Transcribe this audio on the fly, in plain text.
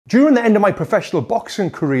During the end of my professional boxing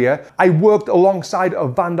career, I worked alongside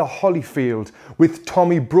Evander Holyfield with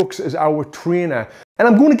Tommy Brooks as our trainer. And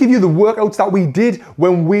I'm going to give you the workouts that we did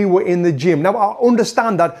when we were in the gym. Now, I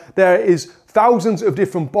understand that there is thousands of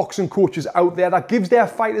different boxing coaches out there that gives their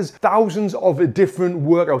fighters thousands of different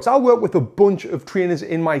workouts. I work with a bunch of trainers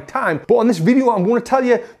in my time, but on this video, I'm going to tell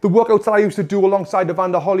you the workouts that I used to do alongside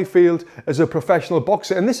Evander Holyfield as a professional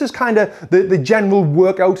boxer. And this is kind of the general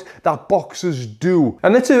workout that boxers do.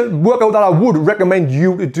 And it's a workout that I would recommend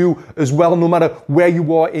you to do as well, no matter where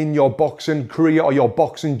you are in your boxing career or your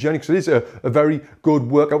boxing journey, because it is a very good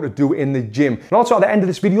workout to do in the gym. And also at the end of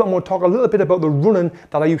this video, I'm going to talk a little bit about the running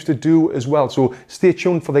that I used to do as well. So stay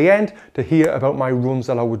tuned for the end to hear about my runs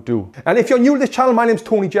that I would do. And if you're new to this channel, my name's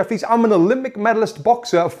Tony Jeffries. I'm an Olympic medalist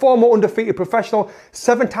boxer, a former undefeated professional,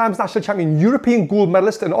 7 times national champion, European gold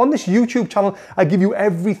medalist. And on this YouTube channel, I give you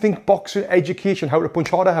everything boxing education, how to punch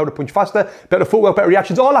harder, how to punch faster, better footwork, better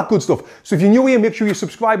reactions, all that good stuff. So if you're new here, make sure you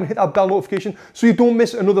subscribe and hit that bell notification so you don't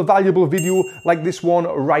miss another valuable video like this one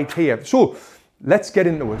right here. So let's get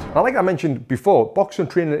into it. Now, like I mentioned before, boxing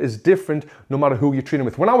training is different no matter who you're training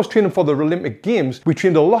with. When I was training for the Olympic Games, we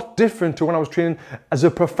trained a lot different to when I was training as a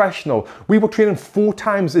professional. We were training 4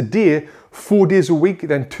 times a day, 4 days a week,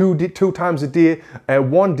 then two times a day,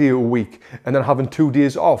 1 day a week, and then having 2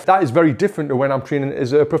 days off. That is very different to when I'm training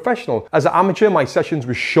as a professional. As an amateur, my sessions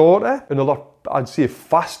were shorter and a lot, I'd say,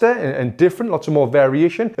 faster and different, lots of more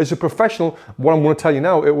variation. As a professional, what I'm going to tell you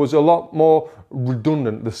now, it was a lot more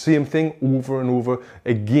redundant, the same thing over and over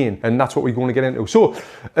again, and that's what we're going to get into. So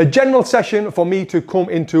a general session for me to come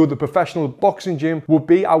into the professional boxing gym would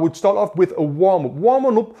be, I would start off with a warm-up,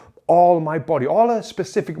 warming up all my body, all the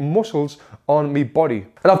specific muscles on my body.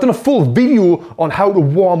 And I've done a full video on how to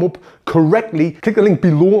warm up correctly. Click the link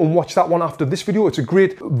below and watch that one after this video. It's a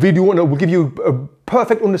great video and it will give you a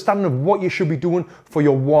perfect understanding of what you should be doing for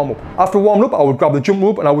your warm-up. After warming up, I would grab the jump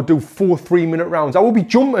rope and I would do 4 3-minute rounds. I will be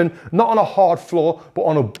jumping not on a hard floor, but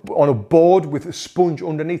on a board with a sponge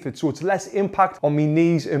underneath it. So it's less impact on my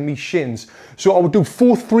knees and my shins. So I would do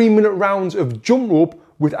 4 3-minute rounds of jump rope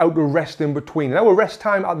without the rest in between. And our rest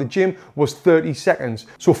time at the gym was 30 seconds.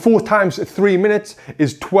 So 4 times 3 minutes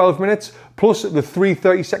is 12 minutes, plus the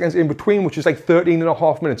 30 seconds in between, which is like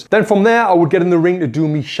 13.5 minutes. Then from there, I would get in the ring to do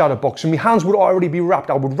me shadow boxing. My hands would already be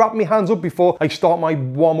wrapped. I would wrap my hands up before I start my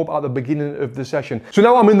warm up at the beginning of the session. So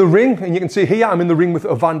now I'm in the ring, and you can see here, I'm in the ring with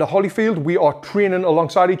Evander Holyfield. We are training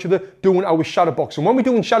alongside each other, doing our shadow boxing. When we're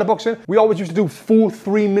doing shadow boxing, we always used to do 4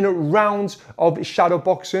 3-minute rounds of shadow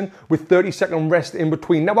boxing with 30-second rest in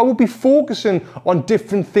between. Now, I would be focusing on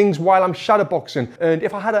different things while I'm shadow boxing. And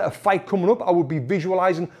if I had a fight coming up, I would be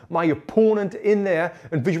visualizing my opponent in there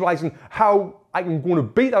and visualizing how I'm going to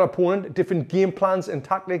beat that opponent, different game plans and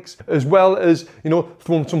tactics, as well as, you know,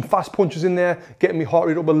 throwing some fast punches in there, getting my heart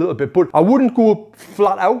rate up a little bit. But I wouldn't go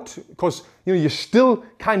flat out because, you know, you're still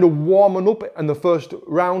kind of warming up in the first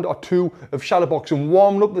round or 2 of shadow boxing,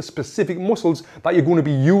 warming up the specific muscles that you're going to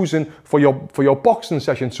be using for your boxing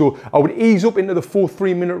session. So I would ease up into the 4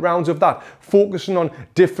 3-minute rounds of that, focusing on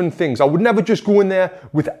different things. I would never just go in there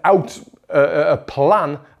without a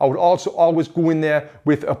plan. I would also always go in there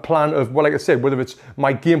with a plan of, well, like I said, whether it's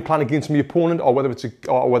my game plan against my opponent or whether it's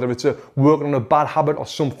a working on a bad habit or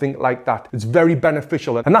something like that. It's very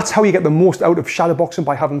beneficial, and that's how you get the most out of shadow boxing,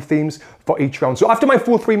 by having themes for each round. So after my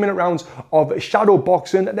 4 3-minute rounds of shadow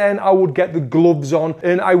boxing, then I would get the gloves on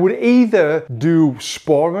and I would either do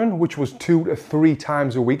sparring, which was 2 to 3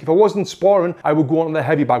 times a week. If I wasn't sparring, I would go on the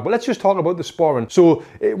heavy bag. But let's just talk about the sparring. So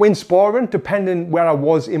when sparring, depending where I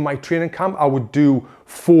was in my training camp, I would do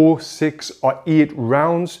 4, 6 or 8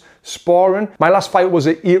 rounds sparring. My last fight was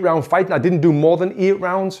an 8-round fight, and I didn't do more than 8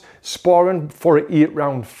 rounds sparring for an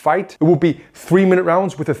 8-round fight. It would be 3-minute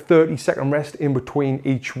rounds with a 30-second rest in between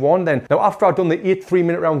each one. Then now, after I'd done the 8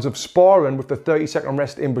 3-minute rounds of sparring with the 30-second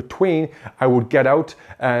rest in between, I would get out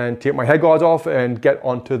and take my head guards off and get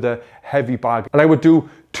onto the heavy bag, and I would do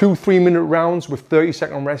 2 3-minute rounds with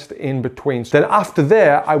 30-second rest in between. Then after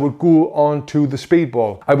there, I would go on to the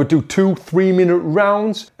speedball. I would do 2 3-minute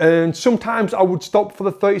rounds, and sometimes I would stop for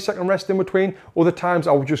the 30-second rest in between. Other times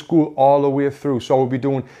I would just go all the way through. So I would be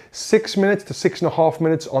doing 6 minutes to 6.5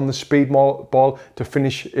 minutes on the speedball to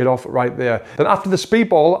finish it off right there. Then after the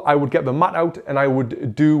speedball, I would get the mat out and I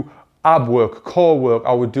would do ab work, core work.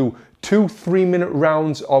 I would do 2 3-minute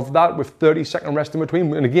rounds of that with 30-second rest in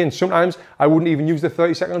between. And again, sometimes I wouldn't even use the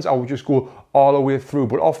 30 seconds. I would just go all the way through.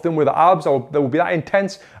 But often with the abs, they would be that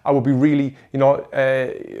intense. I would be really, you know,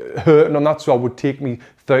 hurting on that. So I would take me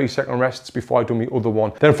 30-second rests before I do my other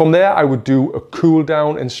one. Then from there, I would do a cool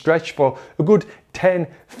down and stretch for a good 10,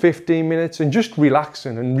 15 minutes and just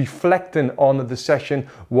relaxing and reflecting on the session,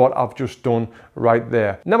 what I've just done right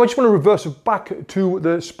there. Now I just want to reverse it back to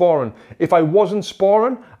the sparring. If I wasn't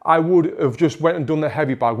sparring, I would have just went and done the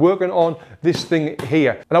heavy bag, working on this thing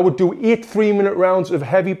here. And I would do 8 3-minute rounds of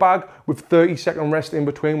heavy bag with 30-second rest in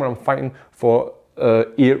between when I'm fighting for an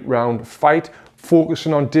 8-round fight,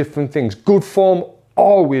 focusing on different things. Good form,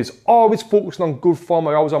 always focusing on good form.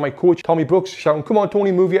 I always have my coach, Tommy Brooks, shouting, come on,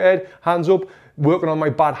 Tony, move your head, hands up, working on my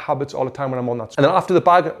bad habits all the time when I'm on that. And then after the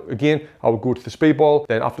bag, again, I would go to the speedball.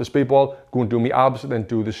 Then after the speedball, go and do my abs, then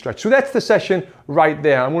do the stretch. So that's the session right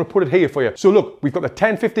there. I'm gonna put it here for you. So look, we've got the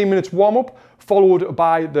 10, 15 minutes warm up, followed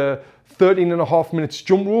by the 13.5 minutes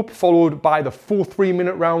jump rope, followed by the 4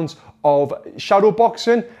 3-minute rounds of shadow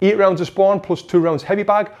boxing, 8 rounds of sparring plus 2 rounds heavy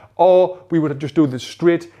bag, or we would just do the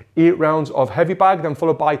straight 8 rounds of heavy bag, then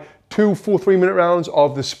followed by 2 4 3-minute rounds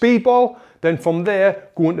of the speedball. Then from there,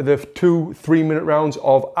 go into the 2 3-minute rounds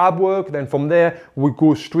of ab work. Then from there, we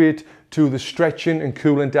go straight to the stretching and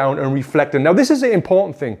cooling down and reflecting. Now, this is the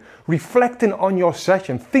important thing. Reflecting on your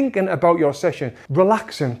session, thinking about your session,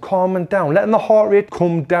 relaxing, calming down, letting the heart rate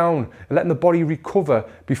come down, and letting the body recover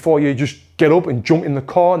before you just get up and jump in the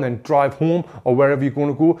car and then drive home or wherever you're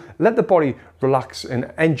going to go. Let the body relax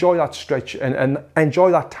and enjoy that stretch and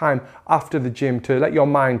enjoy that time after the gym to let your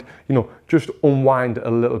mind, you know, just unwind a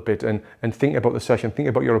little bit and think about the session, think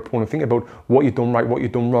about your opponent, think about what you've done right, what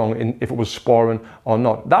you've done wrong, and if it was sparring or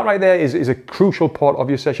not. That right there is a crucial part of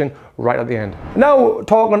your session right at the end. Now,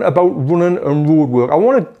 talking about running and road work, I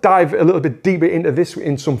want to dive a little bit deeper into this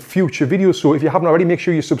in some future videos. So if you haven't already, make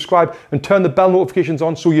sure you subscribe and turn the bell notifications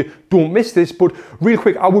on so you don't miss this. But real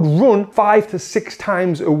quick, I would run 5 to 6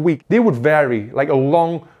 times a week. They would vary, like a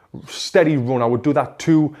long steady run. I would do that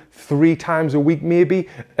 2, 3 times a week maybe.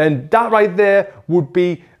 And that right there would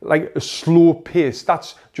be like a slow pace.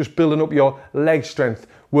 That's just building up your leg strength,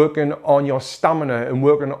 working on your stamina and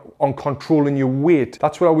working on controlling your weight.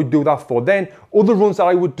 That's what I would do that for. Then other runs that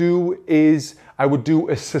I would do is I would do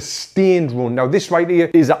a sustained run. Now this right here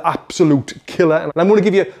is an absolute killer. And I'm going to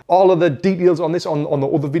give you all of the details on this on the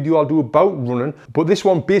other video I'll do about running. But this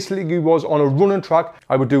one basically was on a running track.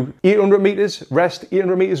 I would do 800 meters rest,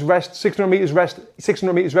 800 meters rest, 600 meters rest,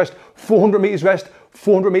 600 meters rest, 400 meters rest,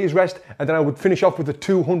 400 meters rest, and then I would finish off with a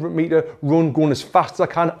 200-meter run going as fast as I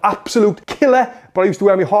can. Absolute killer. But I used to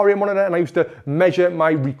wear my heart rate monitor and I used to measure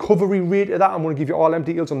my recovery rate of that. I'm going to give you all them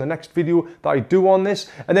details on the next video that I do on this.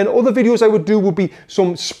 And then other videos I would do would be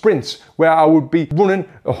some sprints where I would be running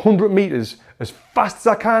 100 meters as fast as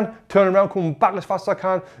I can, turning around, coming back as fast as I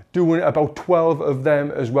can, doing about 12 of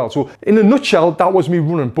them as well. So in a nutshell, that was me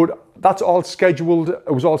running, but that's all scheduled.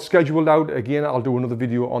 It was all scheduled out. Again, I'll do another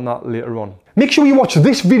video on that later on. Make sure you watch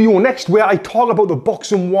this video next where I talk about the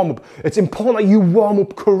boxing warm-up. It's important that you warm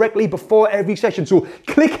up correctly before every session. So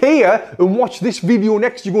click here and watch this video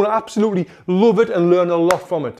next. You're going to absolutely love it and learn a lot from it.